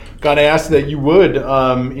God, I ask that you would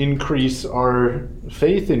increase our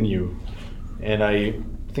faith in you. And I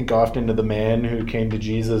think often of the man who came to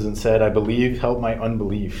Jesus and said, I believe, help my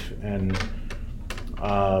unbelief. And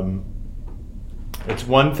it's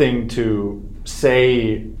one thing to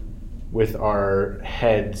say with our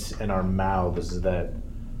heads and our mouths that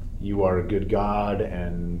you are a good God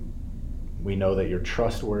and we know that you're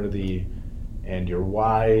trustworthy and you're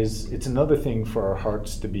wise. It's another thing for our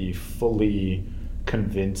hearts to be fully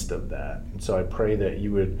convinced of that. And so I pray that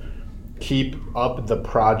you would keep up the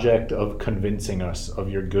project of convincing us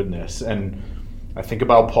of your goodness. And I think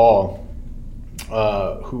about Paul,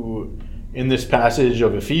 who in this passage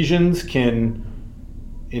of Ephesians can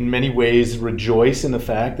in many ways rejoice in the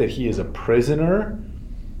fact that he is a prisoner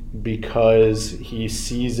because he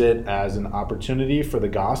sees it as an opportunity for the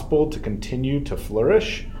gospel to continue to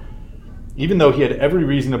flourish, even though he had every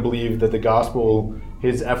reason to believe that the gospel,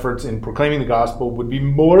 his efforts in proclaiming the gospel, would be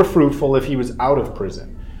more fruitful if he was out of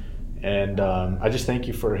prison. And I just thank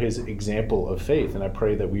you for his example of faith, and I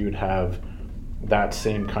pray that we would have that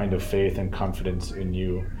same kind of faith and confidence in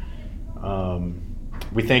you.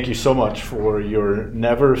 We thank you so much for your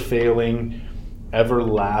never-failing,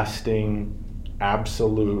 everlasting,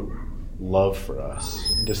 absolute love for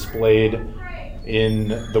us, displayed in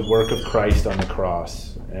the work of Christ on the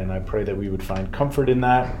cross. And I pray that we would find comfort in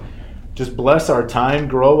that. Just bless our time,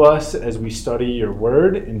 grow us as we study your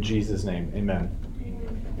word. In Jesus' name, amen.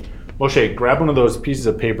 Moshe, grab one of those pieces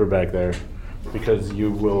of paper back there because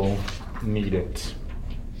you will need it.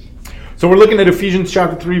 So we're looking at Ephesians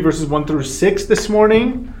chapter 3, verses 1 through 6 this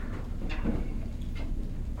morning.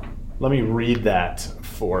 Let me read that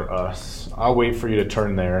for us. I'll wait for you to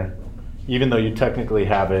turn there, even though you technically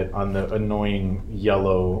have it on the annoying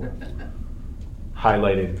yellow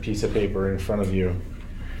highlighted piece of paper in front of you.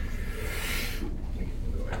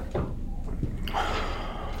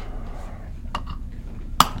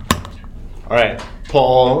 All right,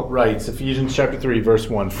 Paul writes, Ephesians chapter 3, verse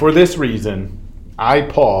 1, "For this reason, I,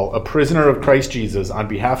 Paul, a prisoner of Christ Jesus, on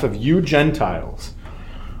behalf of you Gentiles,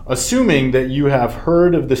 assuming that you have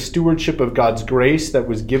heard of the stewardship of God's grace that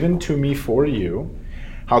was given to me for you,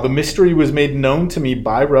 how the mystery was made known to me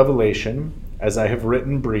by revelation, as I have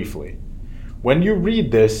written briefly. When you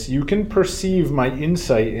read this, you can perceive my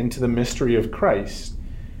insight into the mystery of Christ,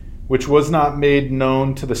 which was not made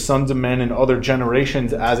known to the sons of men in other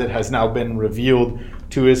generations, as it has now been revealed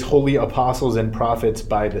to his holy apostles and prophets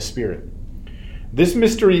by the Spirit. This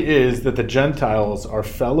mystery is that the Gentiles are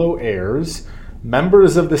fellow heirs,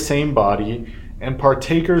 members of the same body, and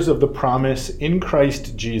partakers of the promise in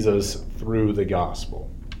Christ Jesus through the gospel."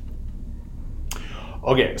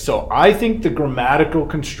 Okay, so I think the grammatical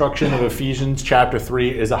construction of Ephesians chapter 3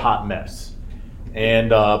 is a hot mess.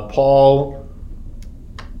 And Paul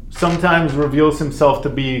sometimes reveals himself to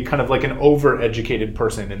be kind of like an overeducated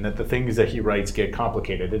person, and that the things that he writes get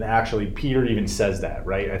complicated. And actually, Peter even says that,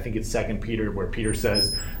 right? I think it's 2 Peter where Peter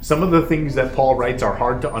says, some of the things that Paul writes are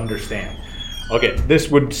hard to understand. Okay,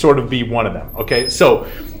 this would sort of be one of them. Okay, so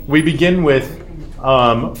we begin with,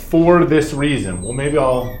 for this reason. Well, maybe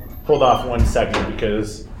I'll hold off 1 second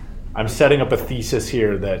because I'm setting up a thesis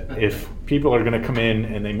here that if people are going to come in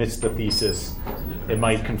and they miss the thesis, it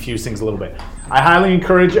might confuse things a little bit. I highly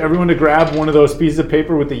encourage everyone to grab one of those pieces of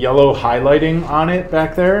paper with the yellow highlighting on it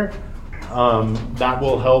back there. That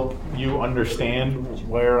will help you understand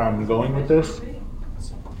where I'm going with this.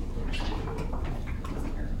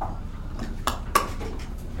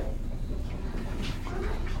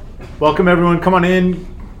 Welcome everyone, come on in.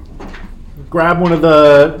 Grab one of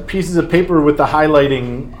the pieces of paper with the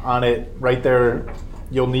highlighting on it right there.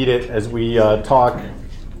 You'll need it as we talk.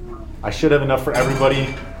 I should have enough for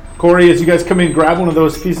everybody. Corey, as you guys come in, grab one of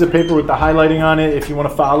those pieces of paper with the highlighting on it if you want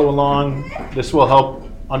to follow along. This will help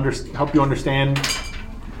you understand.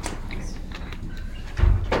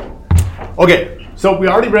 Okay, so we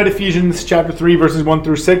already read Ephesians chapter 3, verses 1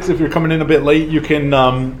 through 6. If you're coming in a bit late, you can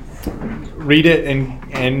read it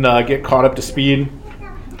and get caught up to speed.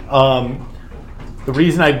 The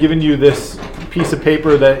reason I've given you this piece of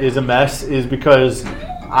paper that is a mess is because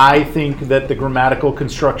I think that the grammatical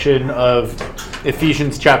construction of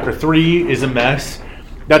Ephesians chapter 3 is a mess.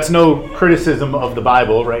 That's no criticism of the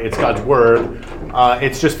Bible, right? It's God's word.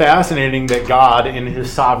 It's just fascinating that God, in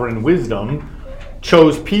his sovereign wisdom,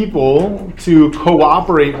 chose people to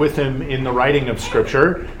cooperate with him in the writing of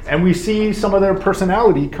Scripture. And we see some of their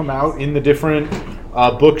personality come out in the different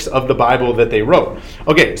books of the Bible that they wrote.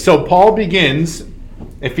 Okay, so Paul begins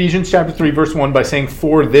Ephesians chapter 3, verse 1 by saying,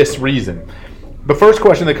 "For this reason." The first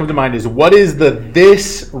question that comes to mind is, what is the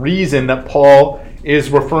this reason that Paul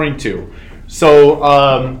is referring to?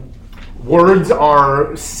 So Words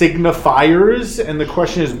are signifiers, and the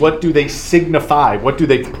question is, what do they signify? What do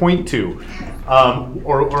they point to?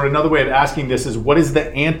 Or another way of asking this is, what is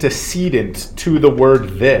the antecedent to the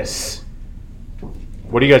word this?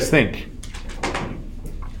 What do you guys think?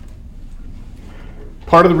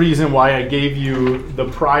 Part of the reason why I gave you the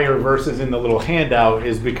prior verses in the little handout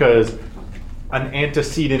is because an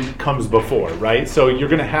antecedent comes before, right? So you're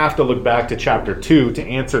going to have to look back to chapter 2 to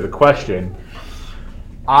answer the question.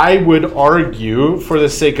 I would argue, for the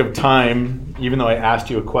sake of time, even though I asked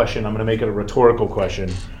you a question, I'm going to make it a rhetorical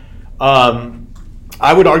question.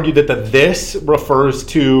 I would argue that the this refers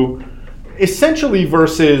to essentially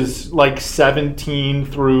verses like 17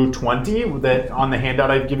 through 20 that on the handout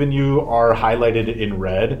I've given you are highlighted in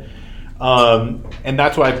red. And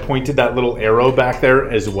that's why I pointed that little arrow back there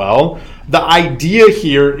as well. The idea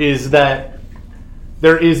here is that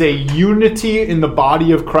there is a unity in the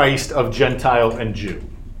body of Christ of Gentile and Jew.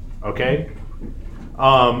 Okay?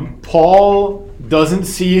 Paul doesn't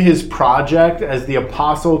see his project as the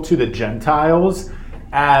apostle to the Gentiles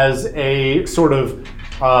as a sort of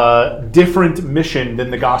different mission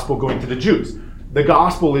than the gospel going to the Jews. The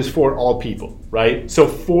gospel is for all people, right? So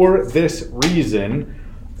for this reason,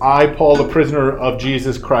 I, Paul, the prisoner of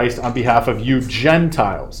Jesus Christ, on behalf of you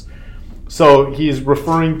Gentiles. So he's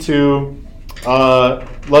referring to,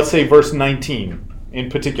 let's say, verse 19 in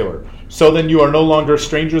particular. So then you are no longer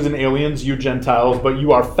strangers and aliens, you Gentiles, but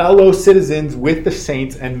you are fellow citizens with the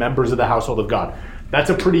saints and members of the household of God. That's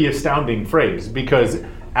a pretty astounding phrase, because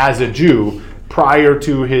as a Jew, prior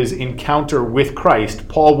to his encounter with Christ,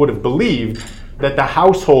 Paul would have believed that the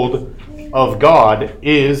household of God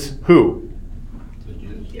is who?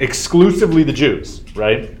 Exclusively the Jews,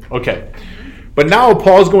 right? Okay. But now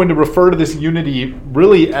Paul's going to refer to this unity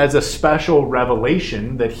really as a special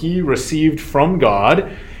revelation that he received from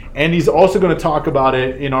God, and he's also going to talk about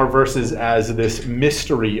it in our verses as this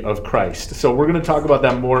mystery of Christ. So we're going to talk about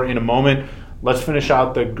that more in a moment. Let's finish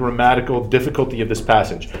out the grammatical difficulty of this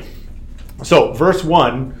passage. So, verse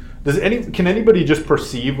 1, can anybody just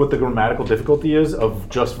perceive what the grammatical difficulty is of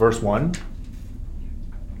just verse 1?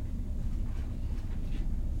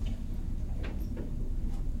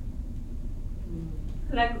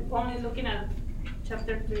 Like only looking at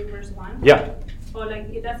chapter 3, verse 1? Yeah. Or like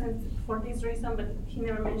it doesn't, for this reason, but he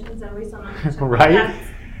never mentions the reason on chapter. Right?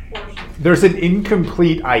 There's an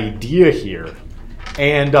incomplete idea here.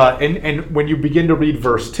 And when you begin to read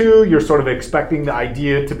verse 2, you're sort of expecting the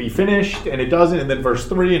idea to be finished, and it doesn't. And then verse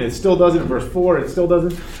 3, and it still doesn't. And verse 4, it still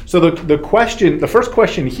doesn't. So the first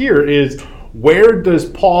question here is, where does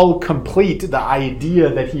Paul complete the idea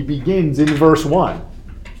that he begins in verse 1?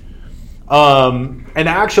 And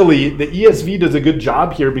actually, the ESV does a good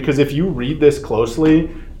job here, because if you read this closely,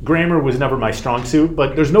 grammar was never my strong suit,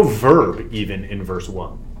 but there's no verb even in verse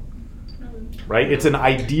 1. Right? It's an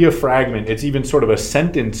idea fragment. It's even sort of a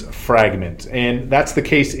sentence fragment. And that's the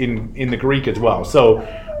case in the Greek as well. So,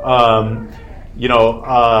 the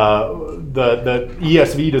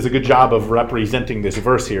ESV does a good job of representing this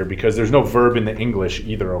verse here, because there's no verb in the English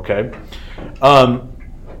either, okay?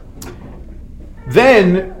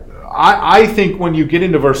 Then, I think when you get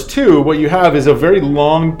into verse 2, what you have is a very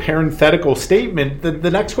long parenthetical statement.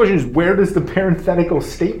 The next question is, where does the parenthetical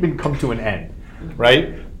statement come to an end?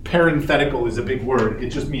 Right? Parenthetical is a big word. It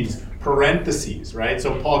just means parentheses, right?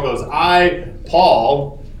 So Paul goes, I,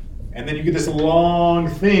 Paul, and then you get this long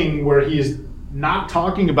thing where he's not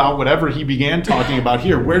talking about whatever he began talking about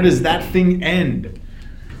here. Where does that thing end?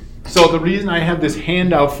 So the reason I have this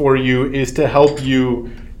handout for you is to help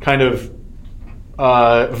you kind of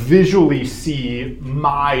visually see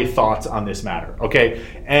my thoughts on this matter, okay?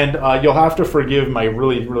 And you'll have to forgive my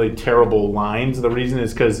really, really terrible lines. The reason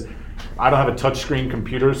is because I don't have a touchscreen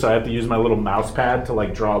computer, so I have to use my little mouse pad to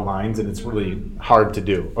like draw lines, and it's really hard to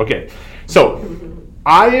do. Okay, so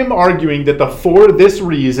I am arguing that the for this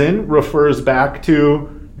reason refers back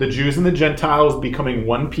to the Jews and the Gentiles becoming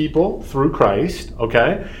one people through Christ,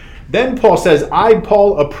 okay? Then Paul says, I,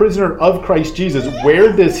 Paul, a prisoner of Christ Jesus.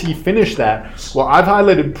 Where does he finish that? Well, I've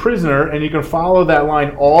highlighted prisoner, and you can follow that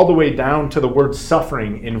line all the way down to the word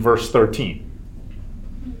suffering in verse 13.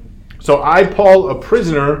 So I, Paul, a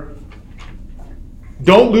prisoner.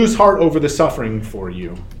 Don't lose heart over the suffering for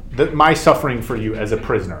you, my suffering for you as a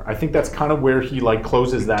prisoner. I think that's kind of where he like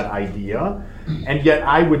closes that idea. And yet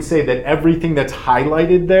I would say that everything that's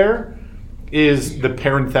highlighted there is the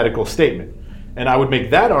parenthetical statement. And I would make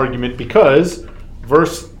that argument because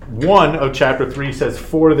verse 1 of chapter 3 says,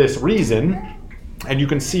 for this reason. And you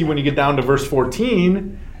can see when you get down to verse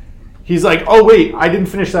 14, he's like, oh wait, I didn't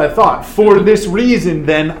finish that thought. For this reason,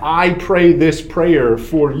 then I pray this prayer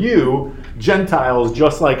for you, Gentiles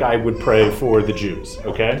just like I would pray for the Jews,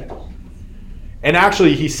 okay? And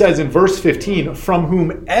actually, he says in verse 15, from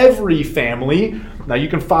whom every family, now you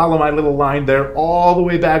can follow my little line there all the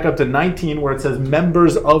way back up to 19 where it says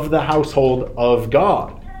members of the household of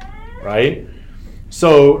God, right?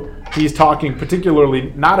 So he's talking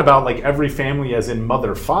particularly not about like every family as in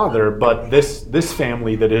mother, father, but this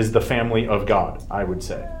family that is the family of God, I would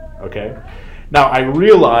say, okay? Now, I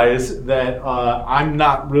realize that I'm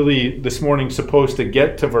not really this morning supposed to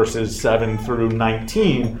get to verses 7 through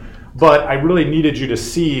 19, but I really needed you to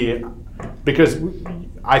see, because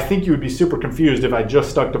I think you would be super confused if I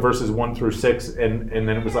just stuck to verses 1 through 6 and then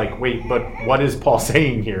it was like, wait, but what is Paul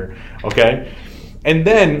saying here? Okay? And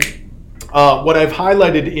then what I've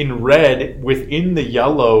highlighted in red within the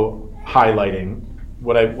yellow highlighting,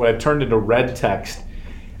 what I've turned into red text,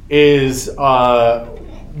 is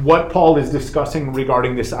what Paul is discussing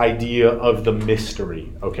regarding this idea of the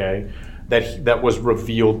mystery, okay, that was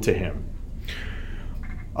revealed to him.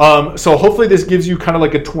 So hopefully this gives you kind of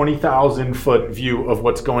like a 20,000 foot view of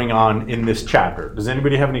what's going on in this chapter. Does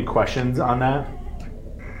anybody have any questions on that?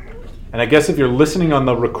 And I guess if you're listening on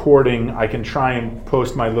the recording, I can try and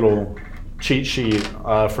post my little cheat sheet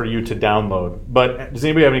for you to download. But does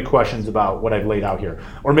anybody have any questions about what I've laid out here?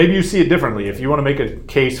 Or maybe you see it differently. If you want to make a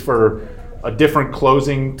case for a different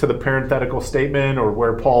closing to the parenthetical statement or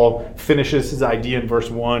where Paul finishes his idea in verse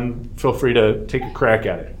 1, feel free to take a crack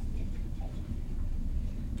at it.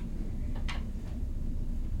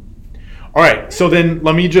 All right, so then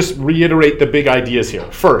let me just reiterate the big ideas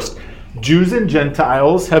here. First, Jews and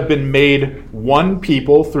Gentiles have been made one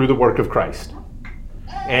people through the work of Christ.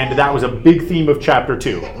 And that was a big theme of chapter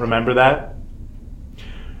 2. Remember that?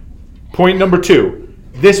 Point number 2.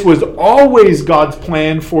 This was always God's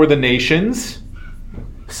plan for the nations,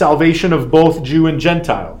 salvation of both Jew and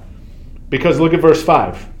Gentile. Because look at verse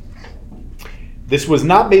 5. This was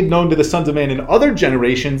not made known to the sons of man in other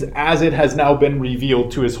generations, as it has now been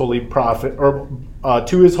revealed to his holy prophet, or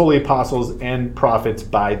to his holy apostles and prophets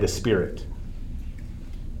by the Spirit.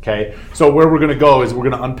 Okay, so where we're going to go is we're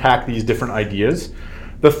going to unpack these different ideas.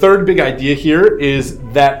 The third big idea here is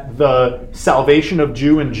that the salvation of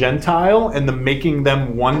Jew and Gentile and the making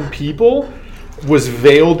them one people was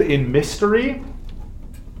veiled in mystery,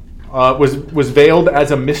 was veiled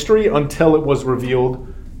as a mystery until it was revealed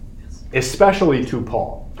especially to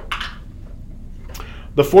Paul.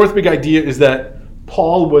 The fourth big idea is that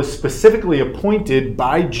Paul was specifically appointed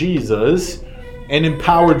by Jesus and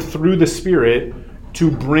empowered through the Spirit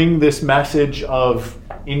to bring this message of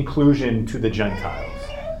inclusion to the Gentiles.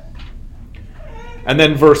 And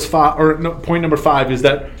then point number 5 is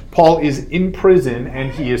that Paul is in prison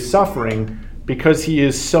and he is suffering because he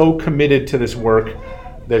is so committed to this work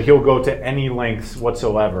that he'll go to any lengths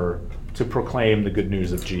whatsoever to proclaim the good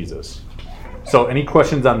news of Jesus. So, any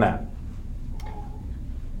questions on that?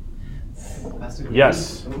 Pastor,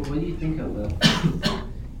 yes. What do you think of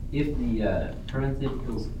if the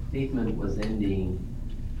parenthetical statement was ending?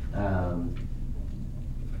 I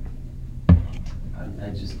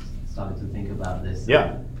just started to think about this.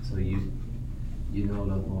 Yeah. So you know a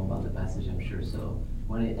lot more about the passage, I'm sure. So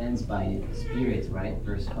when it ends by Spirit, right,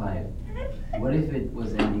 verse 5, what if it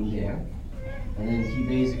was ending there? And then he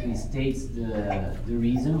basically states the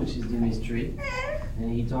reason, which is the mystery. And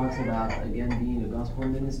he talks about, again, being a gospel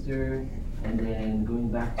minister, and then going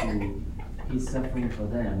back to his suffering for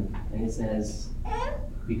them. And it says,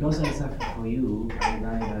 because I suffer for you, I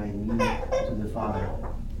die me to the Father,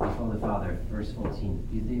 before the Father, verse 14.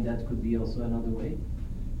 Do you think that could be also another way?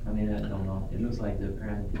 I mean, I don't know. It looks like the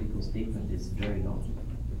parenthetical statement is very long.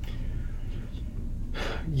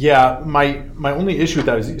 Yeah, my only issue with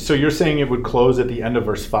that is, so you're saying it would close at the end of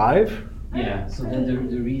verse 5? Yeah, so then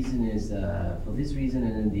the reason is, for this reason,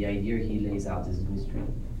 and then the idea he lays out is mystery.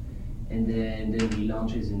 And then he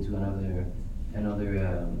launches into another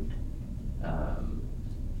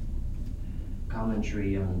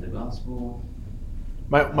commentary on the gospel.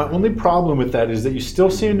 My only problem with that is that you still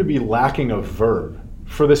seem to be lacking a verb.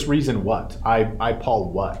 For this reason, what? I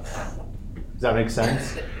Paul, what? Does that make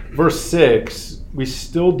sense? Verse 6, we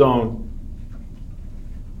still don't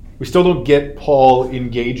get Paul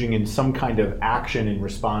engaging in some kind of action in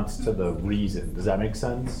response to the reason. Does that make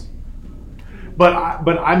sense? But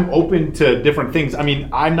I'm open to different things. I mean,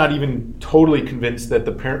 I'm not even totally convinced that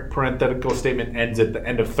the parenthetical statement ends at the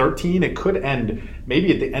end of 13. It could end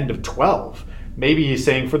maybe at the end of 12. Maybe he's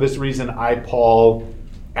saying, for this reason, I, Paul,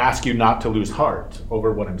 ask you not to lose heart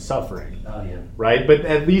over what I'm suffering. Oh, yeah. Right? But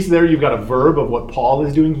at least there you've got a verb of what Paul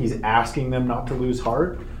is doing. He's asking them not to lose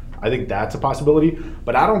heart. I think that's a possibility.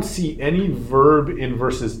 But I don't see any verb in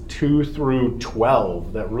verses 2 through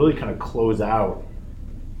 12 that really kind of close out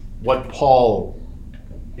what Paul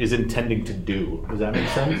is intending to do. Does that make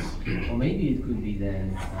sense? Well, maybe it could be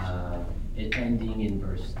then it ending in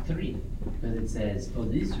verse 3, because it says, for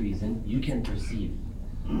this reason, you can perceive.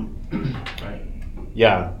 Right?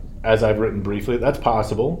 Yeah, as I've written briefly, that's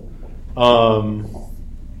possible. Yeah.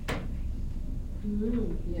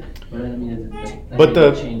 But I mean, that But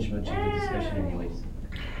didn't change much of the discussion anyways.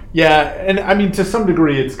 Yeah, and I mean, to some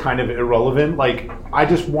degree, it's kind of irrelevant. Like, I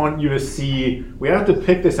just want you to see, we have to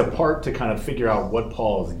pick this apart to kind of figure out what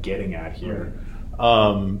Paul is getting at here.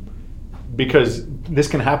 Because this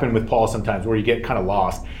can happen with Paul sometimes where you get kind of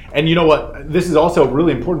lost. And you know what? This is also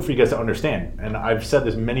really important for you guys to understand. And I've said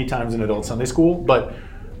this many times in adult Sunday school, but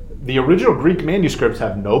the original Greek manuscripts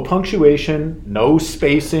have no punctuation, no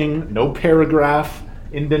spacing, no paragraph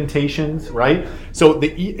indentations, right? So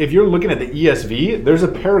if you're looking at the ESV, there's a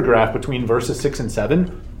paragraph between verses 6 and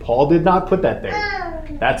 7. Paul did not put that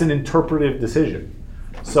there. That's an interpretive decision.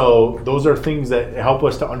 So those are things that help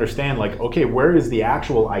us to understand, like, okay, where is the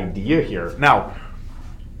actual idea here? Now,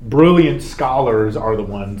 brilliant scholars are the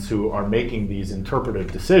ones who are making these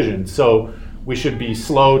interpretive decisions. So we should be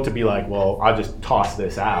slow to be like, well, I'll just toss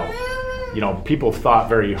this out. You know, people thought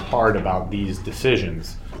very hard about these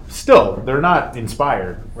decisions. Still, they're not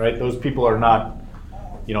inspired, right? Those people are not,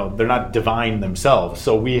 you know, they're not divine themselves.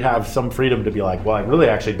 So we have some freedom to be like, well, I really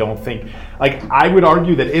actually don't think, like, I would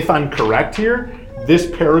argue that if I'm correct here, this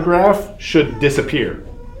paragraph should disappear.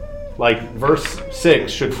 Like, verse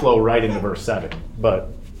 6 should flow right into verse 7, but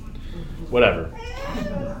whatever.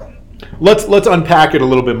 Let's unpack it a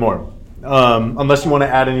little bit more, unless you want to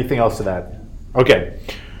add anything else to that. Okay.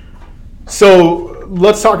 So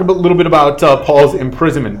let's talk a little bit about Paul's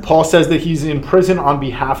imprisonment. Paul says that he's in prison on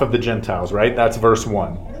behalf of the Gentiles, right? That's verse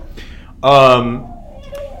 1.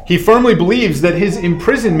 He firmly believes that his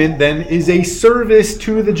imprisonment then is a service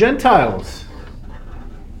to the Gentiles.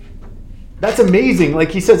 That's amazing. Like,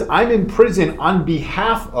 he says, I'm in prison on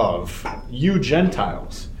behalf of you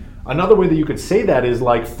Gentiles. Another way that you could say that is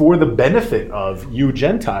like for the benefit of you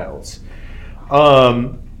Gentiles.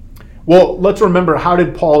 Well, let's remember, how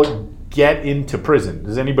did Paul get into prison?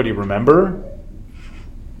 Does anybody remember?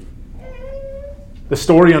 The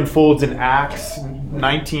story unfolds in Acts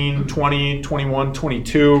 19, 20, 21,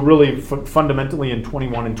 22, really fundamentally in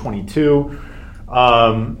 21 and 22.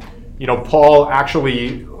 You know, Paul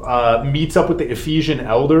actually meets up with the Ephesian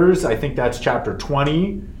elders. I think that's chapter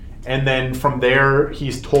 20. And then from there,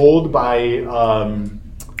 he's told by,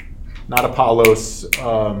 not Apollos,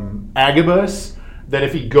 Agabus, that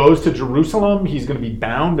if he goes to Jerusalem, he's going to be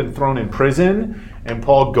bound and thrown in prison. And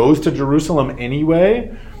Paul goes to Jerusalem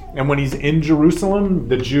anyway. And when he's in Jerusalem,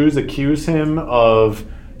 the Jews accuse him of,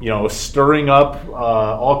 you know, stirring up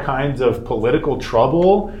all kinds of political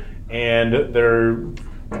trouble. And they're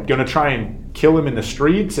going to try and kill him in the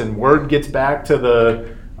streets. And word gets back to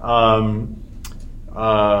the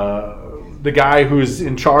guy who's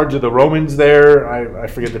in charge of the Romans there. I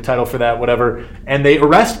forget the title for that, whatever. And they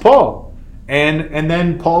arrest Paul. And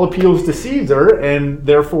then Paul appeals to Caesar and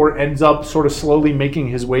therefore ends up sort of slowly making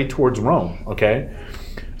his way towards Rome, okay?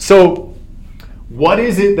 So what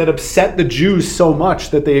is it that upset the Jews so much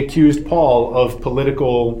that they accused Paul of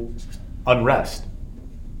political unrest?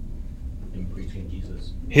 Him preaching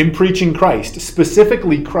Jesus. Him preaching Christ.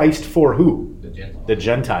 Specifically Christ for who? The Gentiles. The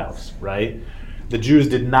Gentiles, right? The Jews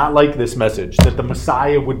did not like this message, that the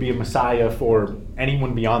Messiah would be a Messiah for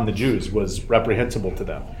anyone beyond the Jews was reprehensible to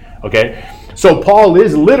them. Okay, so Paul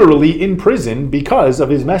is literally in prison because of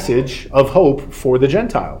his message of hope for the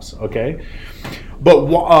Gentiles. Okay, but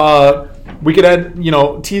we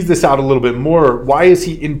could tease this out a little bit more. Why is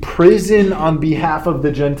he in prison on behalf of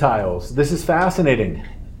the Gentiles? This is fascinating.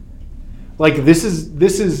 Like, this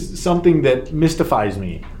is something that mystifies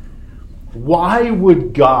me. Why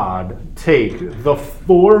would God take the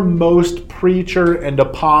foremost preacher and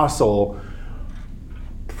apostle,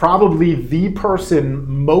 probably the person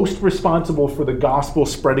most responsible for the gospel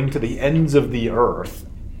spreading to the ends of the earth,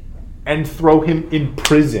 and throw him in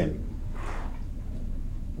prison?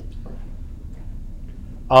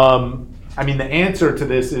 I mean, the answer to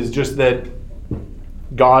this is just that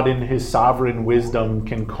God in his sovereign wisdom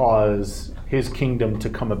can cause his kingdom to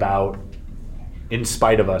come about in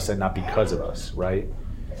spite of us and not because of us, right?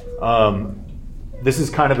 This is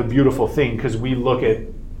kind of a beautiful thing, because we look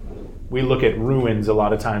at ruins a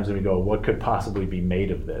lot of times and we go, what could possibly be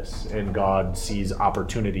made of this? And God sees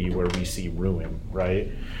opportunity where we see ruin,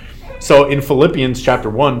 right? So in Philippians chapter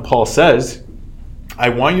 1, Paul says, I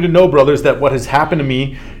want you to know, brothers, that what has happened to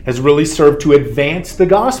me has really served to advance the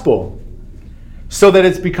gospel, so that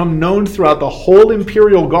it's become known throughout the whole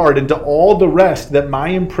imperial guard and to all the rest that my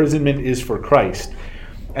imprisonment is for Christ.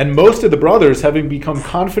 And most of the brothers, having become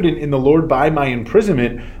confident in the Lord by my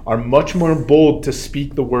imprisonment, are much more bold to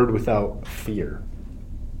speak the word without fear.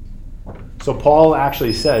 So Paul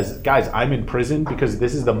actually says, guys, I'm in prison because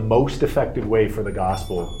this is the most effective way for the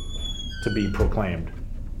gospel to be proclaimed.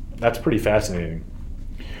 That's pretty fascinating.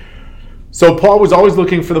 So Paul was always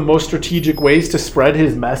looking for the most strategic ways to spread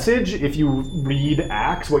his message. If you read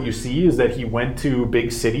Acts, what you see is that he went to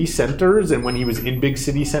big city centers, and when he was in big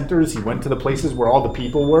city centers, he went to the places where all the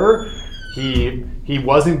people were. He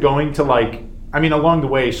wasn't going to along the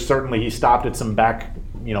way, certainly he stopped at some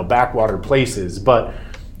backwater places, but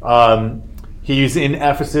he's in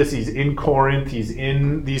Ephesus, he's in Corinth, he's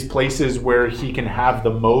in these places where he can have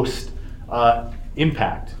the most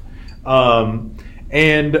impact.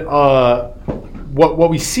 What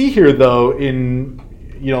we see here, though, in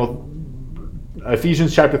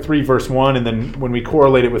Ephesians chapter 3, verse 1, and then when we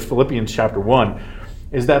correlate it with Philippians chapter 1,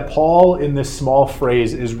 is that Paul, in this small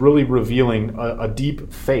phrase, is really revealing a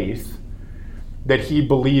deep faith that he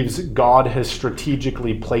believes God has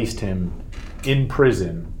strategically placed him in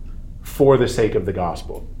prison for the sake of the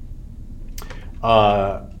gospel.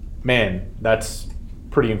 Man, that's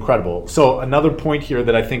pretty incredible. So another point here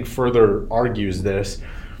that I think further argues this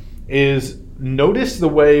is, notice the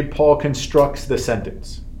way Paul constructs the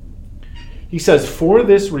sentence. He says, for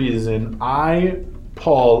this reason, I,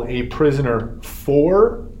 Paul, a prisoner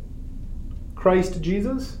for Christ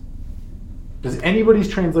Jesus? Does anybody's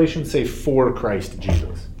translation say for Christ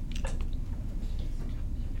Jesus?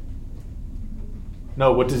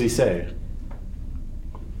 No, what does he say?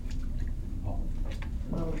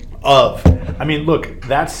 Of. I mean, look,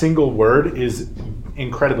 that single word is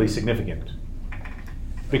incredibly significant.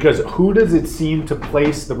 Because who does it seem to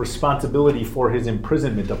place the responsibility for his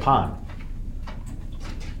imprisonment upon?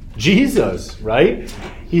 Jesus, right?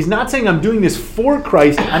 He's not saying I'm doing this for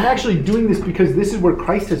Christ. I'm actually doing this because this is where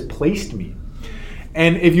Christ has placed me.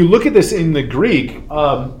 And if you look at this in the Greek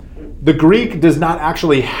does not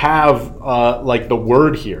actually have the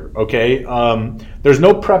word here, okay? There's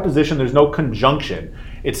no preposition, there's no conjunction.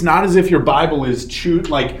 It's not as if your Bible is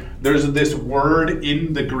there's this word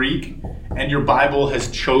in the Greek and your Bible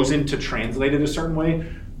has chosen to translate it a certain way.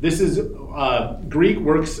 This is, Greek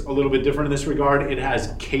works a little bit different in this regard. It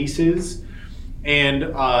has cases,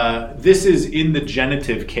 and this is in the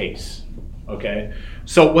genitive case, okay?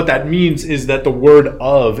 So what that means is that the word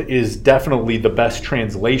of is definitely the best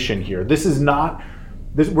translation here.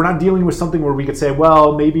 We're not dealing with something where we could say,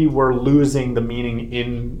 well, maybe we're losing the meaning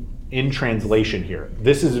in translation here.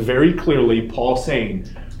 This is very clearly Paul saying,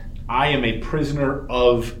 I am a prisoner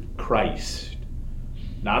of Christ.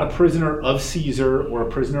 Not a prisoner of Caesar or a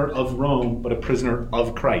prisoner of Rome, but a prisoner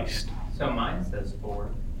of Christ. So mine says for.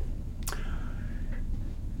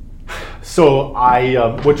 So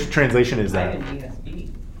which translation is that? I didn't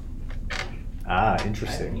ESV. Ah,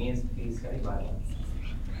 interesting. I didn't ESV study Bible.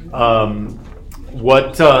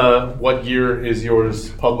 What year is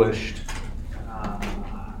yours published?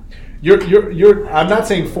 I'm not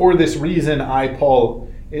saying for this reason I, Paul,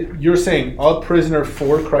 you're saying a prisoner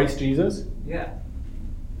for Christ Jesus? Yeah.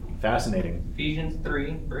 Fascinating. Ephesians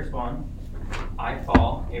 3, verse 1. I,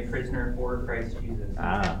 Paul, a prisoner for Christ Jesus.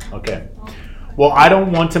 Ah, okay. Well, I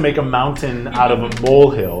don't want to make a mountain out of a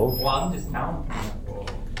molehill. Well, I'm just telling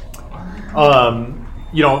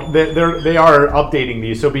they are updating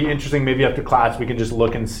these, so it'd be interesting. Maybe after class we can just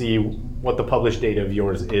look and see what the published date of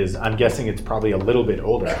yours is. I'm guessing it's probably a little bit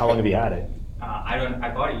older. How long have you had it?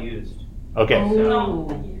 I bought it used. Okay.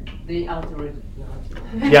 They altered it.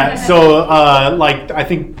 Yeah, so I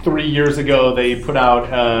think 3 years ago they put out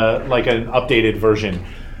an updated version.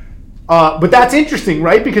 But that's interesting,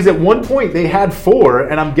 right? Because at one point they had for,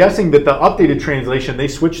 and I'm guessing that the updated translation, they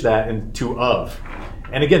switched that into of.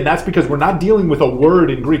 And again, that's because we're not dealing with a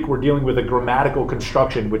word in Greek, we're dealing with a grammatical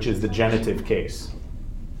construction, which is the genitive case.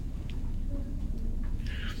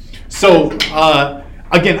 So,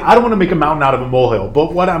 again, I don't want to make a mountain out of a molehill,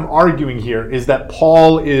 but what I'm arguing here is that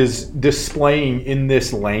Paul is displaying in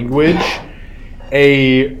this language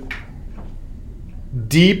a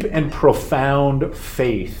deep and profound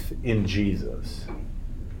faith in Jesus.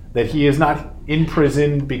 That he is not in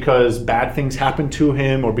prison because bad things happened to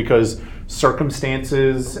him or because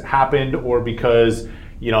circumstances happened or because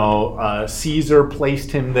Caesar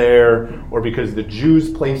placed him there or because the Jews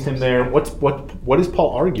placed him there. What is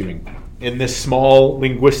Paul arguing in this small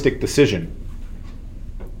linguistic decision?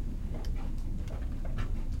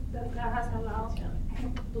 That God has allowed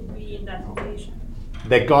him to be in that situation.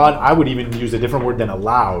 that God, I would even use a different word than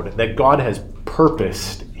allowed, that God has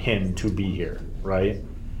purposed him to be here, right?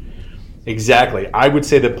 Exactly. I would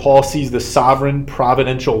say that Paul sees the sovereign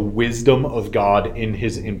providential wisdom of God in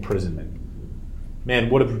his imprisonment. Man,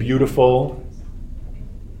 what a beautiful,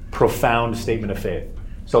 profound statement of faith.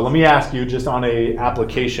 So let me ask you, just on a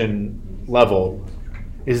application level,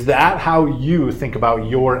 is that how you think about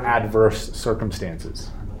your adverse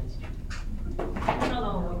circumstances?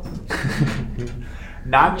 No.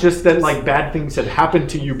 Not just that like bad things have happened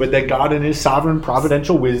to you, but that God in his sovereign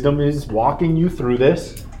providential wisdom is walking you through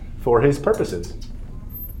this for his purposes.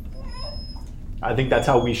 I think that's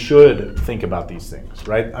how we should think about these things,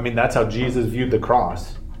 right? I mean, that's how Jesus viewed the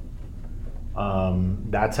cross.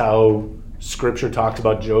 That's how Scripture talks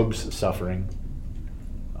about Job's suffering.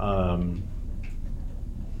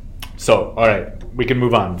 So, all right, we can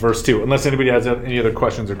move on. Verse 2, unless anybody has any other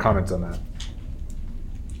questions or comments on that.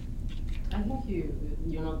 I think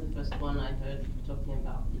you're not the first one I heard talking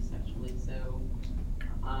about this actually, so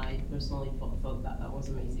I personally thought that was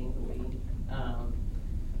amazing the way,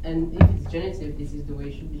 and if it's genitive, this is the way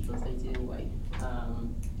it should be translated anyway,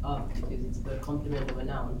 because it's the complement of a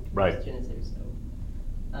noun, Right. It's genitive,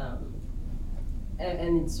 so,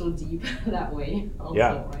 and it's so deep that way also,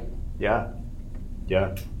 Yeah. right?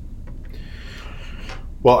 Yeah.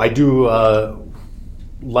 Well, I do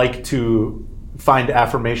like to find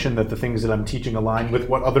affirmation that the things that I'm teaching align with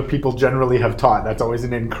what other people generally have taught. That's always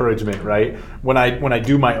an encouragement, right? When I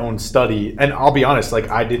do my own study, and I'll be honest, like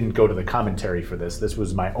I didn't go to the commentary for this. This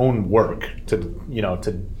was my own work to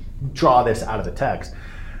draw this out of the text.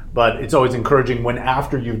 But it's always encouraging when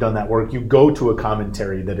after you've done that work, you go to a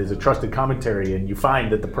commentary that is a trusted commentary and you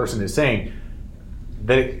find that the person is saying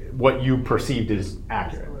that what you perceived is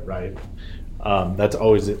accurate, right? That's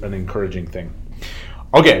always an encouraging thing.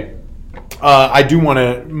 Okay. I do want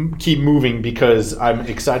to keep moving because I'm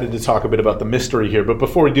excited to talk a bit about the mystery here. But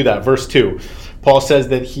before we do that, verse 2, Paul says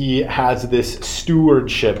that he has this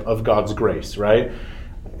stewardship of God's grace, right?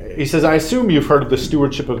 He says, I assume you've heard of the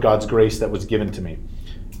stewardship of God's grace that was given to me.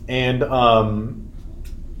 And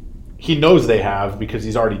he knows they have because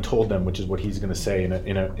he's already told them, which is what he's going to say in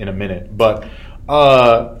a minute. But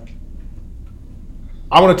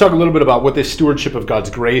I want to talk a little bit about what this stewardship of God's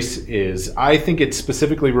grace is. I think it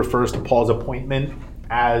specifically refers to Paul's appointment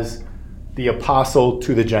as the apostle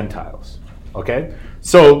to the Gentiles. Okay?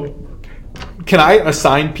 So, can I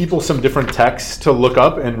assign people some different texts to look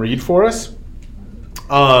up and read for us?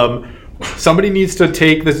 Somebody needs to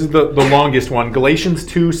take, this is the longest one, Galatians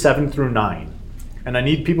 2, 7 through 9. And I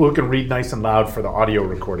need people who can read nice and loud for the audio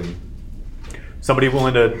recording. Somebody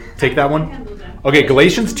willing to take that one? I can do that. Okay,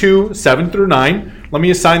 Galatians 2, 7 through 9. Let me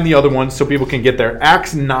assign the other ones so people can get there.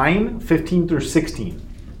 Acts 9, 15 through 16.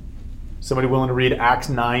 Somebody willing to read Acts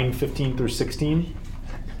 9, 15 through 16?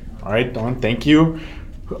 All right, Dawn, thank you.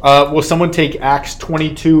 Will someone take Acts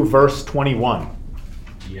 22, verse 21?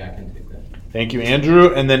 Yeah, I can take that. Thank you,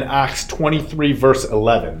 Andrew. And then Acts 23, verse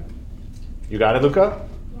 11. You got it, Luca?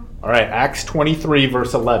 Yeah. All right, Acts 23,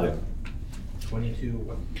 verse 11.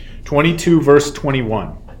 22. 22, verse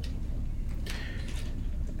 21.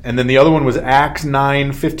 And then the other one was Acts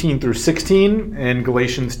 9, 15 through 16, and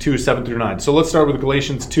Galatians 2, 7 through 9. So let's start with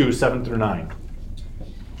Galatians 2, 7 through 9.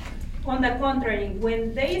 On the contrary,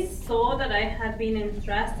 when they saw that I had been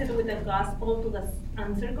entrusted with the gospel to the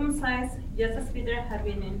uncircumcised, just as Peter had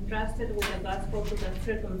been entrusted with the gospel to the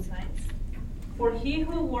circumcised. For he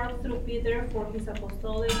who worked through Peter for his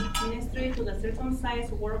apostolic ministry to the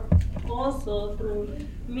circumcised worked also through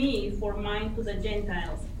me for mine to the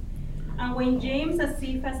Gentiles. And when James,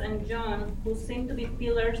 Cephas, and John, who seemed to be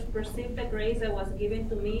pillars, perceived the grace that was given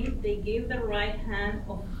to me, they gave the right hand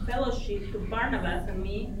of fellowship to Barnabas and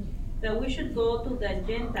me, that we should go to the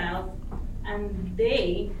Gentiles, and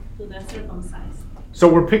they to the circumcised. So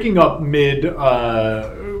we're picking up mid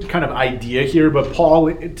kind of idea here, but Paul,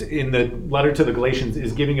 in the letter to the Galatians,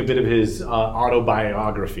 is giving a bit of his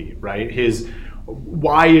autobiography, right?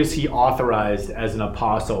 Why is he authorized as an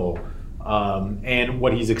apostle? And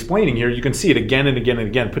what he's explaining here, you can see it again and again and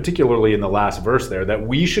again, particularly in the last verse there, that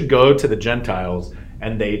we should go to the Gentiles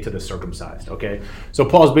and they to the circumcised, okay? So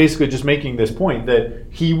Paul's basically just making this point that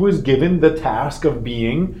he was given the task of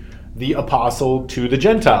being the apostle to the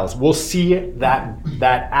Gentiles. We'll see that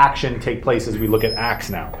action take place as we look at Acts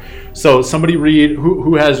now. So somebody read,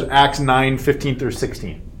 who has Acts 9, 15 through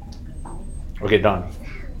 16? Okay, Don.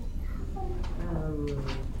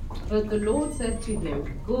 But the Lord said to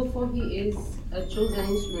him, Go, for he is a chosen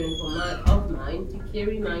instrument of mine to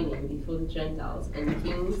carry my name before the Gentiles and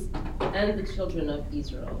kings and the children of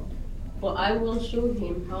Israel. For I will show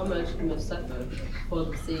him how much he must suffer for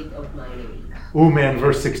the sake of my name. Oh man,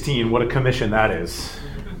 verse 16, what a commission that is.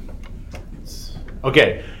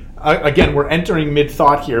 Okay, again, we're entering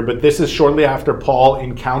mid-thought here, but this is shortly after Paul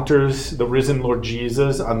encounters the risen Lord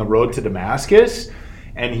Jesus on the road to Damascus,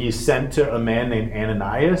 and he's sent to a man named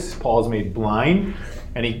Ananias. Paul's made blind,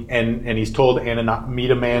 and he's told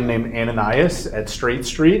meet a man named Ananias at Straight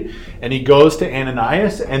Street, and he goes to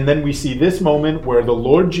Ananias, and then we see this moment where the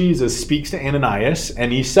Lord Jesus speaks to Ananias,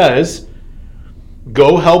 and he says,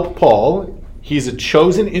 "Go help Paul. He's a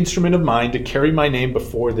chosen instrument of mine to carry my name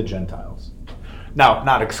before the Gentiles." Now,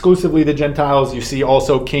 not exclusively the Gentiles. You see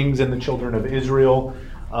also kings and the children of Israel,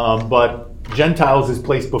 but Gentiles is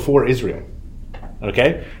placed before Israel.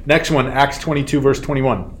 Okay? Next one, Acts 22, verse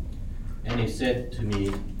 21. And he said to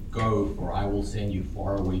me, "Go, for I will send you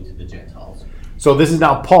far away to the Gentiles." So this is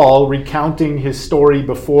now Paul recounting his story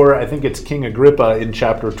before, I think it's King Agrippa in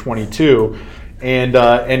chapter 22.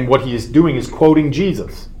 And what he is doing is quoting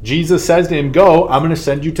Jesus. Jesus says to him, "Go, I'm going to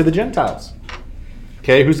send you to the Gentiles."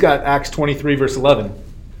 Okay, who's got Acts 23, verse 11?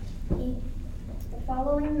 The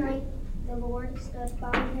following night, the Lord stood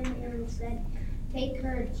by him and said, "Take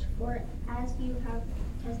courage, for as you have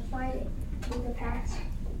testified in the past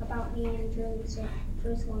about me in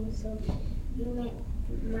Jerusalem, so you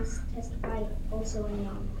must testify also in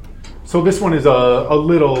Rome." So this one is a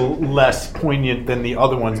little less poignant than the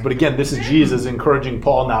other ones. But again, this is Jesus encouraging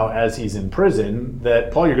Paul now as he's in prison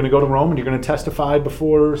that, Paul, you're going to go to Rome and you're going to testify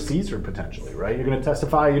before Caesar potentially, right? You're going to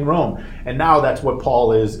testify in Rome. And now that's what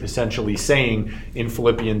Paul is essentially saying in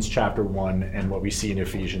Philippians chapter 1 and what we see in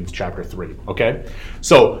Ephesians chapter 3, okay?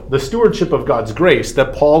 So the stewardship of God's grace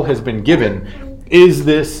that Paul has been given is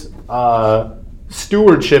this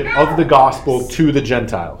stewardship of the gospel to the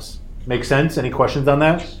Gentiles. Make sense? Any questions on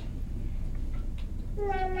that?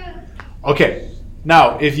 Okay,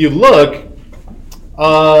 now if you look,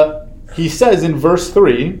 he says in verse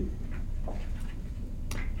 3,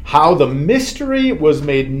 how the mystery was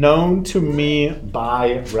made known to me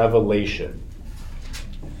by revelation.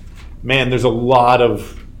 Man, there's a lot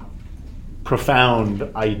of profound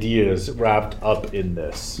ideas wrapped up in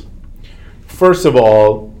this. First of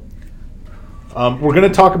all, we're going to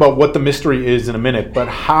talk about what the mystery is in a minute, but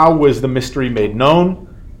how was the mystery made known?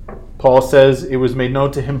 Paul says it was made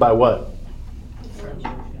known to him by what?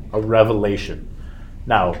 A revelation.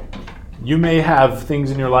 Now, you may have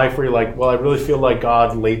things in your life where you're like, well, I really feel like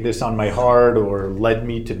God laid this on my heart or led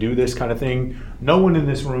me to do this kind of thing. No one in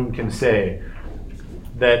this room can say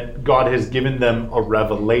that God has given them a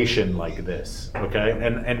revelation like this, okay?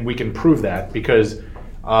 And we can prove that because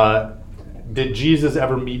did Jesus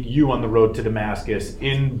ever meet you on the road to Damascus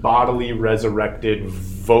in bodily, resurrected,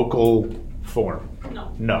 vocal form?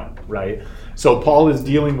 No, right? So Paul is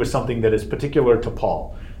dealing with something that is particular to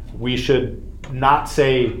Paul. We should not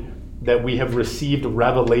say that we have received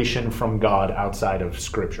revelation from God outside of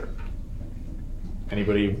Scripture.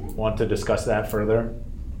 Anybody want to discuss that further?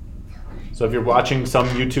 So if you're watching some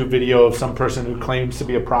YouTube video of some person who claims to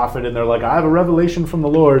be a prophet and they're like, I have a revelation from the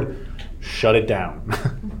Lord, shut it down.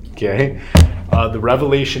 Okay? The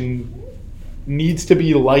revelation needs to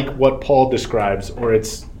be like what Paul describes, or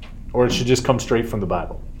it should just come straight from the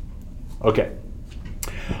Bible. Okay.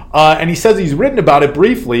 And he says he's written about it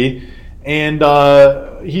briefly, and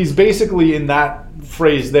he's basically in that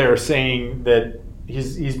phrase there saying that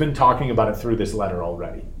he's been talking about it through this letter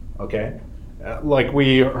already. Okay? Like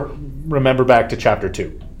we remember back to chapter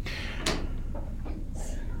 2.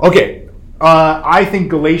 Okay. I think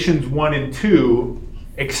Galatians 1 and 2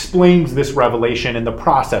 explains this revelation and the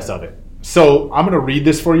process of it. So I'm going to read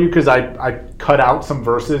this for you because I cut out some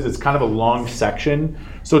verses. It's kind of a long section.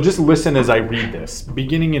 So just listen as I read this,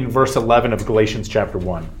 beginning in verse 11 of Galatians chapter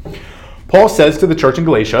 1. Paul says to the church in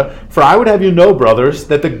Galatia, "For I would have you know, brothers,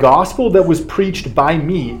 that the gospel that was preached by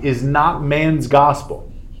me is not man's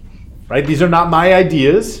gospel." Right? These are not my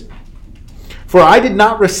ideas. "For I did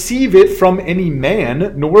not receive it from any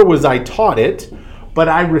man, nor was I taught it, but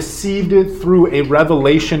I received it through a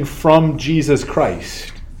revelation from Jesus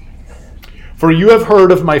Christ. For you have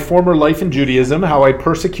heard of my former life in Judaism, how I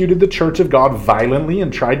persecuted the church of God violently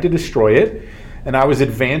and tried to destroy it. And I was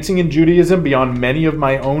advancing in Judaism beyond many of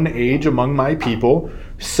my own age among my people.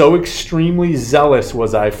 So extremely zealous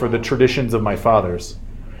was I for the traditions of my fathers.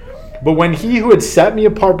 But when he who had set me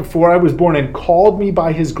apart before I was born and called me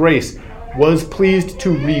by his grace was pleased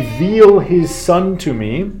to reveal his Son to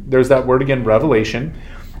me," there's that word again, revelation,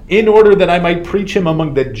 "in order that I might preach him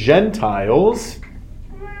among the Gentiles,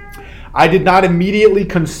 I did not immediately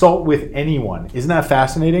consult with anyone." Isn't that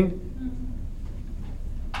fascinating?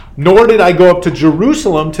 "Nor did I go up to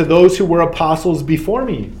Jerusalem to those who were apostles before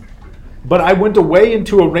me, But I went away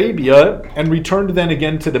into Arabia and returned then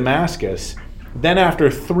again to Damascus. Then after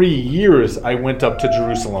 3 years, I went up to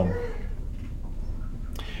Jerusalem.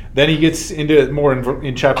 Then he gets into it more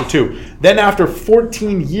in chapter 2. Then after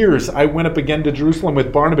 14 years, I went up again to Jerusalem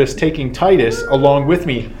with Barnabas, taking Titus along with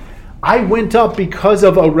me. I went up because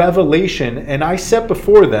of a revelation, and I set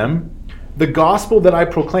before them the gospel that I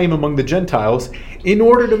proclaim among the Gentiles, in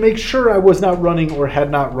order to make sure I was not running or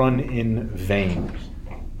had not run in vain.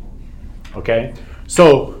 Okay?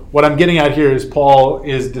 So what I'm getting at here is Paul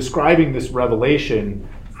is describing this revelation,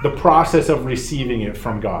 the process of receiving it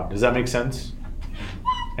from God. Does that make sense?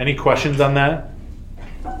 Any questions on that?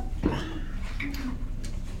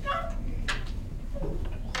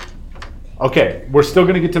 Okay, we're still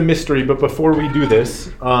going to get to mystery, but before we do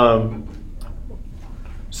this,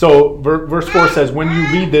 so verse 4 says, when you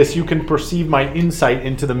read this, you can perceive my insight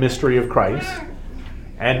into the mystery of Christ.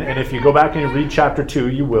 And if you go back and you read chapter 2,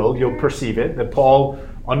 you'll perceive it, that Paul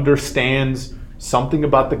understands something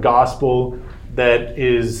about the gospel that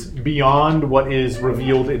is beyond what is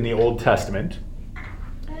revealed in the Old Testament.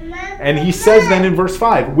 And he says then in verse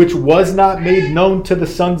 5, which was not made known to the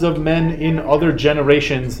sons of men in other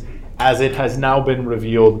generations, as it has now been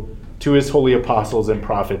revealed to his holy apostles and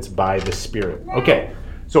prophets by the Spirit. Okay,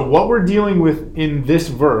 so what we're dealing with in this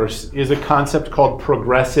verse is a concept called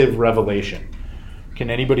progressive revelation. Can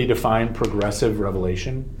anybody define progressive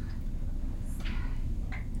revelation?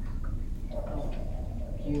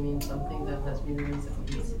 You mean something that has been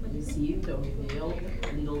received or revealed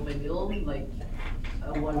little by little, like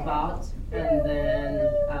one part, and then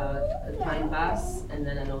a time pass, and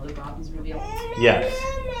then another part is revealed? Yes.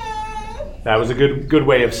 That was a good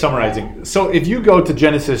way of summarizing. So if you go to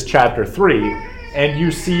Genesis chapter 3 and you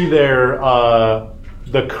see there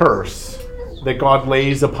the curse that God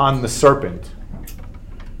lays upon the serpent.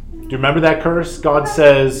 Do you remember that curse? God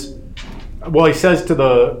says, well, he says to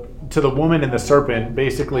the woman and the serpent,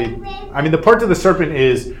 basically, I mean, the part of the serpent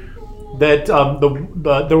is that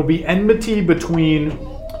there will be enmity between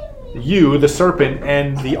you, the serpent,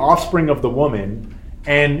 and the offspring of the woman,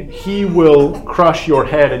 and he will crush your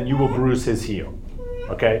head and you will bruise his heel.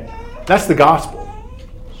 Okay? That's the gospel.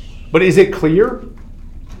 But is it clear?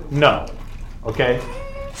 No. Okay?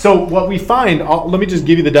 So what we find, let me just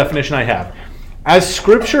give you the definition I have. As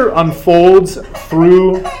Scripture unfolds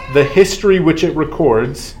through the history which it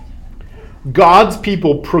records, God's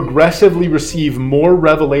people progressively receive more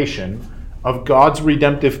revelation of God's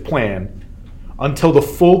redemptive plan until the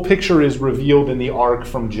full picture is revealed in the ark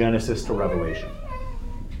from Genesis to Revelation.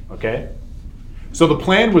 Okay? So the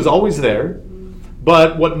plan was always there,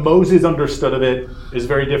 but what Moses understood of it is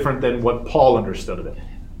very different than what Paul understood of it.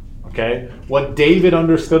 Okay? What David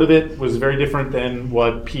understood of it was very different than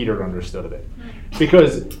what Peter understood of it.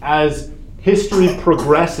 Because as history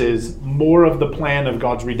progresses, more of the plan of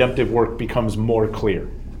God's redemptive work becomes more clear.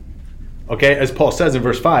 Okay? As Paul says in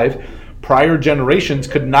verse 5, prior generations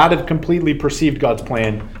could not have completely perceived God's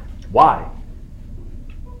plan. Why?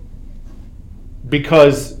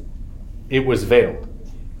 Because it was veiled.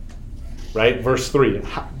 Right? Verse 3,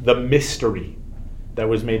 the mystery that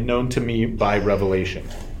was made known to me by revelation.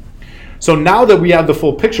 So now that we have the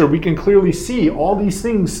full picture, we can clearly see all these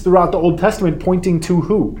things throughout the Old Testament pointing to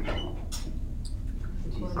who?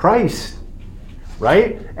 Christ.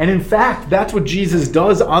 Right? And in fact, that's what Jesus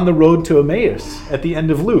does on the road to Emmaus at the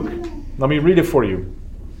end of Luke. Let me read it for you.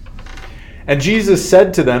 And Jesus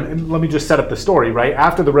said to them, and let me just set up the story, right?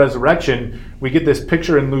 After the resurrection, we get this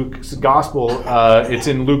picture in Luke's gospel. It's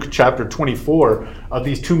in Luke chapter 24 of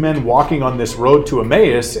these two men walking on this road to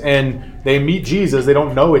Emmaus, and they meet Jesus. They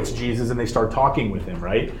don't know it's Jesus, and they start talking with him,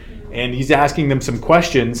 right? And he's asking them some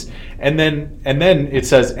questions. And then it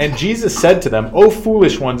says, and Jesus said to them, O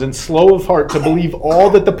foolish ones and slow of heart to believe all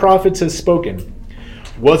that the prophets have spoken.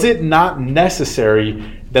 Was it not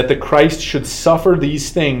necessary that the Christ should suffer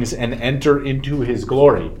these things and enter into his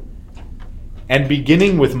glory? And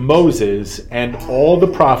beginning with Moses and all the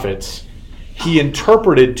prophets, he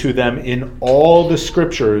interpreted to them in all the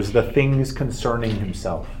scriptures the things concerning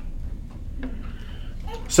himself.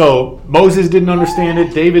 So Moses didn't understand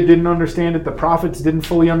it, David didn't understand it, the prophets didn't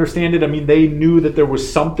fully understand it. I mean, they knew that there was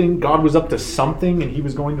something, God was up to something, and he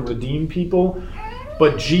was going to redeem people.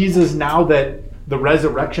 But Jesus, now that the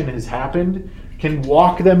resurrection has happened, can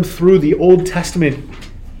walk them through the Old Testament,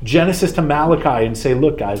 Genesis to Malachi, and say,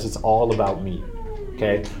 look, guys, it's all about me.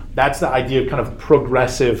 Okay? That's the idea of kind of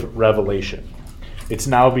progressive revelation. It's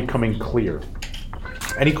now becoming clear.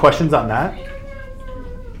 Any questions on that?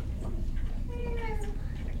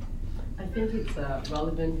 I think it's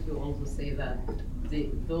relevant to also say that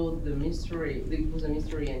though the mystery, it was a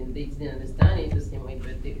mystery and they didn't understand it the same way,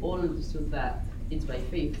 but they all understood that it's by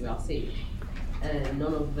faith we are saved. And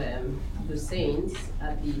none of them, the saints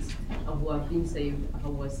at least, who have been saved, who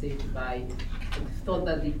were saved by, thought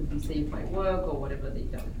that they could be saved by work or whatever they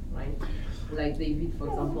done, right? Like David, for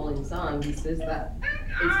example, in Psalm, he says that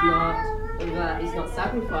it's not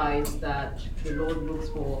sacrifice that the Lord looks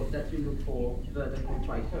for, that you look for, but a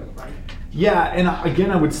contrite heart, right? Yeah, and again,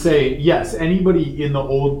 I would say, yes, anybody in the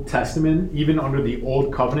Old Testament, even under the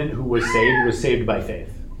Old Covenant who was saved by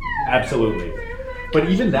faith. Absolutely. But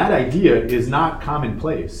even that idea is not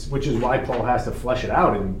commonplace, which is why Paul has to flesh it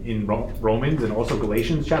out in Romans and also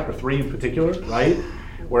Galatians chapter 3 in particular, right?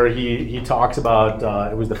 Where he talks about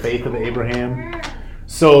it was the faith of Abraham.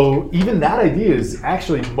 So even that idea is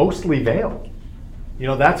actually mostly veiled. You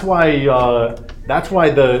know, that's why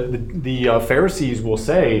the Pharisees will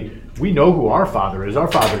say, we know who our father is. Our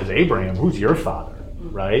father is Abraham. Who's your father,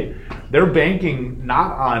 right? They're banking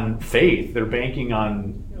not on faith. They're banking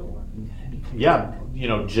on,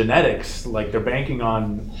 genetics. Like they're banking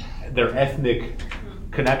on their ethnic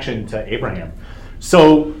connection to Abraham.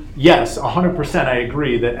 So yes, 100% I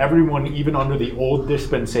agree that everyone, even under the old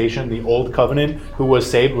dispensation, the old covenant, who was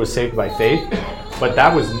saved by faith. But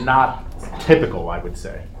that was not typical, I would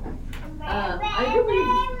say.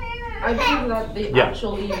 I believe that they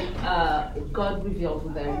actually, God revealed to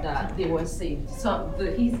them that they were saved. So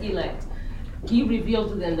his elect, he revealed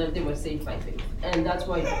to them that they were saved by faith. And that's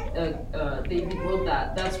why David wrote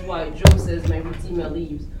that. That's why Job says, my Redeemer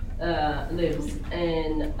lives.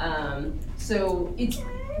 And so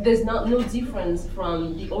there's no difference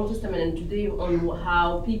from the Old Testament and today on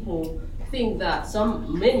how people think that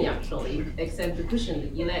many actually, except the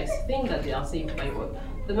Christian, the elects, think that they are saved by work.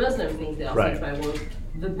 The Muslim think they are saved by work.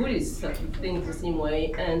 The Buddhists think the same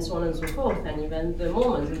way, and so on and so forth. And even the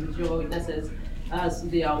Mormons and the Jehovah's Witnesses, as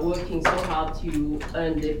they are working so hard to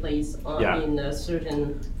earn their place in a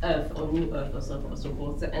certain earth or new earth or so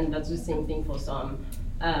forth. And that's the same thing for some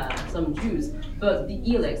Jews. But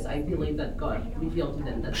the elects, I believe that God revealed to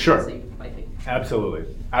them that they are saved by faith.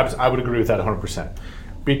 Absolutely. I would agree with that 100%.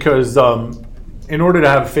 Because in order to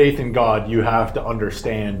have faith in God, you have to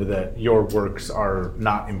understand that your works are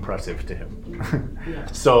not impressive to Him.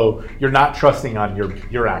 So you're not trusting on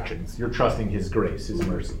your actions. You're trusting His grace, His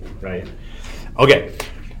mercy, right? Okay.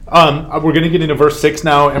 We're going to get into verse 6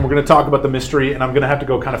 now, and we're going to talk about the mystery, and I'm going to have to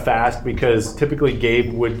go kind of fast because typically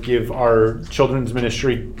Gabe would give our children's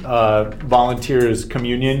ministry volunteers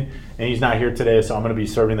communion, and he's not here today, so I'm going to be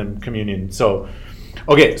serving them communion. So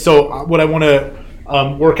what I want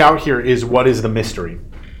to work out here is, what is the mystery?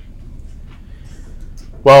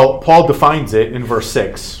 Well, Paul defines it in verse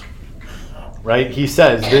 6, right? He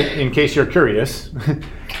says, that, in case you're curious,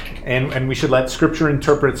 and we should let Scripture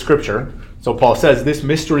interpret Scripture. So Paul says, this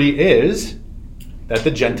mystery is that the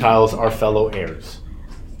Gentiles are fellow heirs,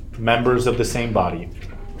 members of the same body,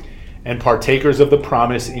 and partakers of the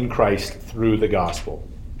promise in Christ through the gospel.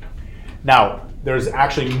 Now, there's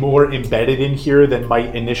actually more embedded in here than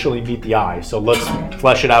might initially meet the eye. So let's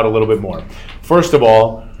flesh it out a little bit more. First of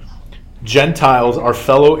all, Gentiles are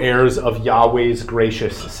fellow heirs of Yahweh's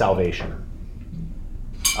gracious salvation.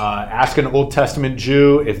 Ask an Old Testament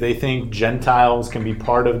Jew if they think Gentiles can be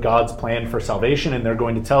part of God's plan for salvation, and they're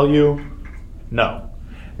going to tell you, no.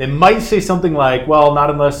 They might say something like, well, not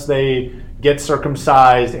unless they get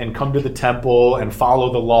circumcised and come to the temple and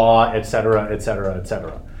follow the law, etc., etc.,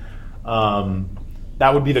 etc.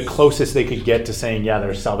 That would be the closest they could get to saying, yeah,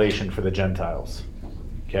 there's salvation for the Gentiles.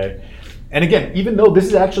 Okay? And again, even though this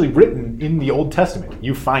is actually written in the Old Testament,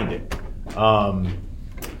 you find it.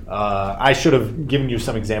 I should have given you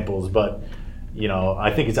some examples, but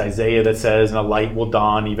I think it's Isaiah that says, and a light will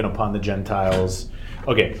dawn even upon the Gentiles.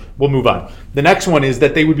 Okay, we'll move on. The next one is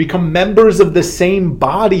that they would become members of the same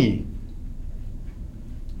body.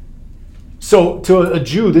 So to a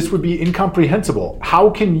Jew, this would be incomprehensible. How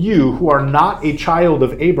can you, who are not a child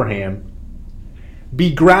of Abraham,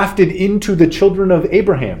 be grafted into the children of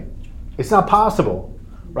Abraham? It's not possible,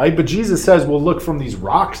 right? But Jesus says, well, look, from these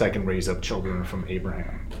rocks I can raise up children from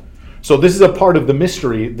Abraham. So this is a part of the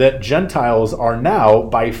mystery that Gentiles are now,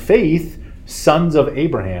 by faith, sons of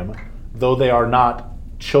Abraham, though they are not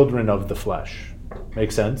children of the flesh.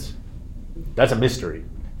 Make sense? That's a mystery.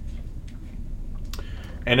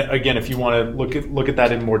 And again, if you want to look at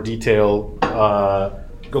that in more detail,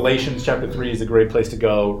 Galatians chapter 3 is a great place to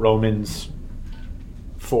go. Romans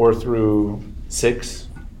 4 through 6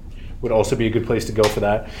 would also be a good place to go for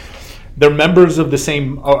that. They're members of the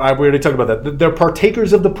same, we already talked about that. They're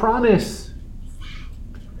partakers of the promise.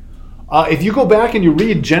 If you go back and you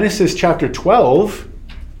read Genesis chapter 12,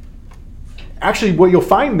 actually what you'll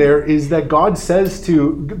find there is that God says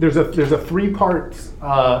to, there's a three-part,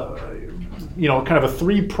 kind of a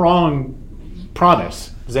three-prong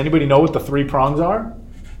promise. Does anybody know what the three prongs are?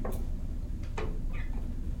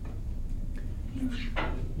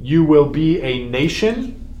 You will be a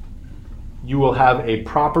nation, you will have a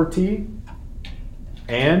property,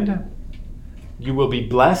 and you will be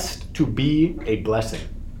blessed to be a blessing.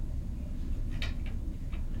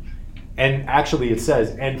 And actually it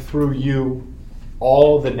says, and through you,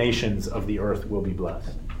 all the nations of the earth will be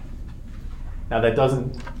blessed. Now that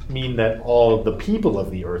doesn't mean that all the people of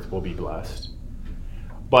the earth will be blessed,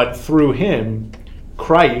 but through him,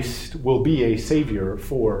 Christ will be a savior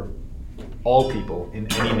for all people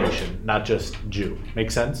in any nation, not just Jew. Make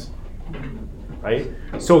sense? Right?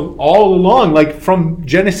 So all along, like from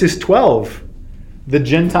Genesis 12, the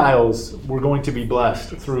Gentiles were going to be blessed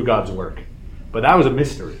through God's work. But that was a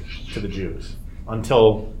mystery to the Jews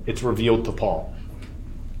until it's revealed to Paul.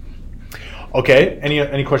 Okay,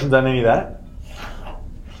 any questions on any of that?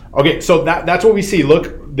 Okay, so that's what we see.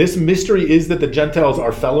 Look, this mystery is that the Gentiles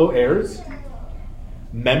are fellow heirs,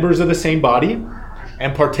 members of the same body,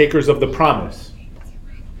 and partakers of the promise.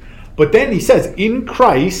 But then he says, in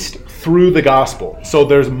Christ through the gospel. So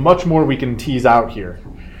there's much more we can tease out here.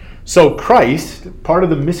 So Christ, part of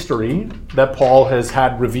the mystery that Paul has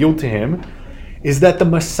had revealed to him, is that the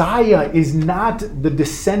Messiah is not the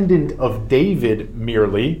descendant of David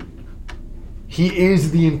merely. He is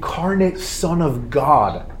the incarnate Son of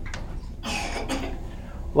God.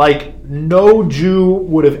 Like, no Jew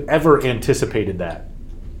would have ever anticipated that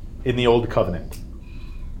in the Old Covenant.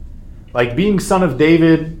 Like, being son of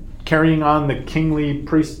David, carrying on the kingly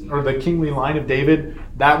priest or the kingly line of David,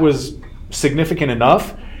 that was significant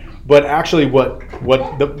enough. But actually what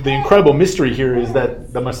the incredible mystery here is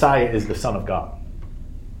that the Messiah is the Son of God.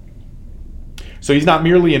 So he's not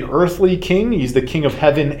merely an earthly king, he's the king of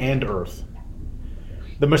heaven and earth.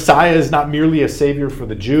 The Messiah is not merely a savior for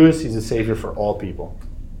the Jews, he's a savior for all people.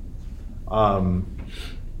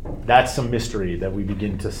 That's some mystery that we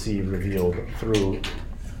begin to see revealed through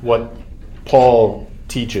what Paul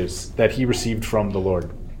teaches that he received from the Lord.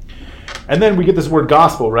 And then we get this word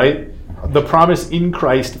gospel, right? The promise in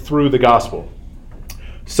Christ through the gospel.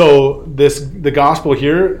 So the gospel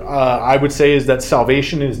here, I would say, is that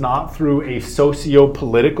salvation is not through a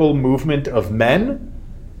socio-political movement of men.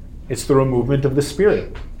 It's through a movement of the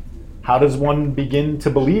Spirit. How does one begin to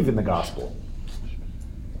believe in the gospel?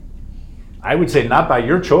 I would say not by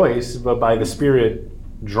your choice, but by the Spirit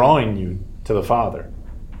drawing you to the Father.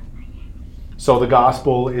 So the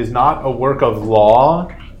gospel is not a work of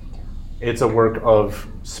law, it's a work of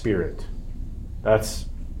Spirit. That's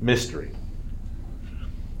mystery.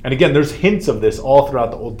 And again, there's hints of this all throughout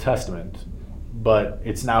the Old Testament, but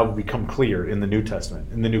it's now become clear in the New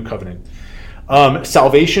Testament, in the New Covenant.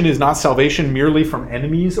 Salvation is not salvation merely from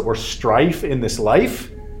enemies or strife in this life.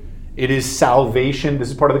 It is salvation, this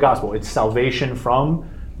is part of the gospel, it's salvation from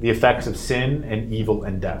the effects of sin and evil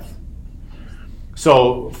and death.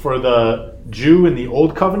 So for the Jew in the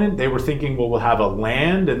Old Covenant, they were thinking, well, we'll have a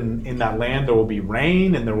land, and in that land there will be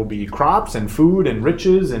rain, and there will be crops and food and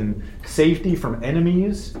riches and safety from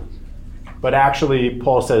enemies. But actually,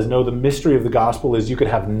 Paul says, no, the mystery of the gospel is you could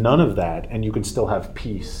have none of that, and you can still have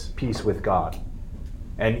peace with God,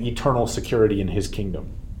 and eternal security in his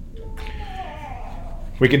kingdom.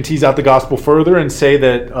 We can tease out the gospel further and say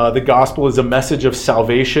that the gospel is a message of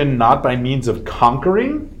salvation not by means of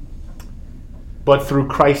conquering, but through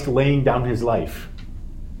Christ laying down his life.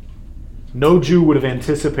 No Jew would have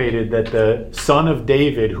anticipated that the son of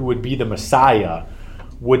David, who would be the Messiah,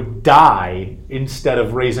 would die instead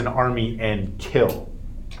of raise an army and kill.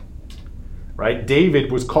 Right?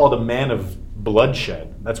 David was called a man of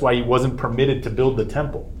bloodshed. That's why he wasn't permitted to build the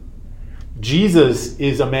temple. Jesus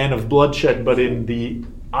is a man of bloodshed, but in the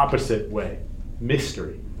opposite way.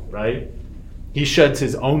 Mystery, right? He sheds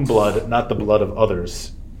his own blood, not the blood of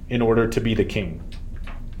others, in order to be the king.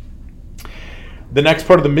 The next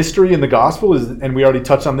part of the mystery in the gospel is, and we already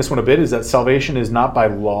touched on this one a bit, is that salvation is not by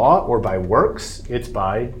law or by works, it's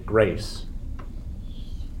by grace.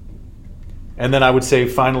 And then I would say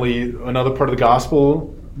finally, another part of the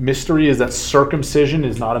gospel mystery is that circumcision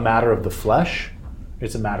is not a matter of the flesh,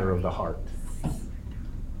 it's a matter of the heart.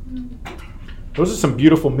 Those are some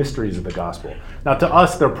beautiful mysteries of the gospel. Now to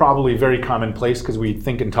us, they're probably very commonplace because we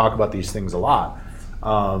think and talk about these things a lot.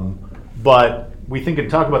 But we think and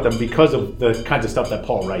talk about them because of the kinds of stuff that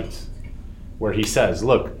Paul writes, where he says,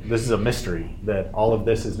 look, this is a mystery, that all of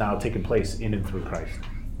this is now taking place in and through Christ.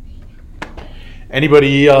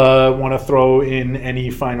 Anybody want to throw in any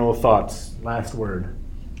final thoughts? Last word.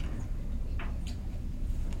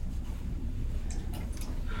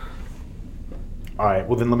 All right,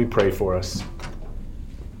 well then let me pray for us.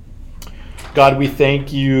 God, we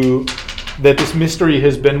thank you that this mystery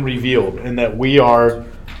has been revealed and that we are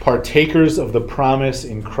partakers of the promise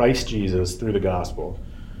in Christ Jesus through the gospel.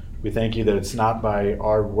 We thank you that it's not by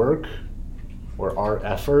our work or our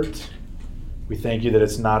effort. We thank you that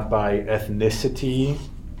it's not by ethnicity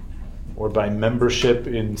or by membership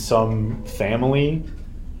in some family,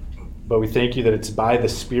 but we thank you that it's by the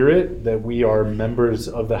Spirit that we are members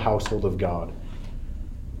of the household of God.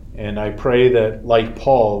 And I pray that, like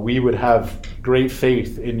Paul, we would have great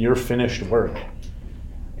faith in your finished work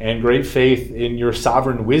and great faith in your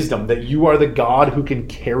sovereign wisdom, that you are the God who can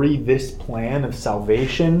carry this plan of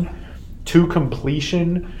salvation to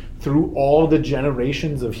completion through all the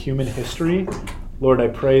generations of human history. Lord, I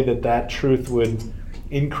pray that that truth would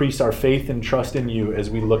increase our faith and trust in you as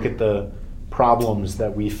we look at the problems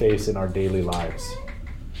that we face in our daily lives.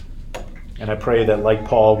 And I pray that, like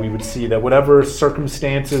Paul, we would see that whatever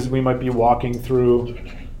circumstances we might be walking through,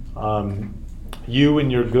 you in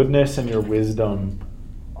your goodness and your wisdom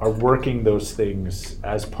are working those things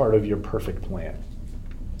as part of your perfect plan.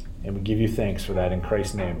 And we give you thanks for that in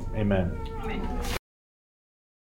Christ's name. Amen. Amen.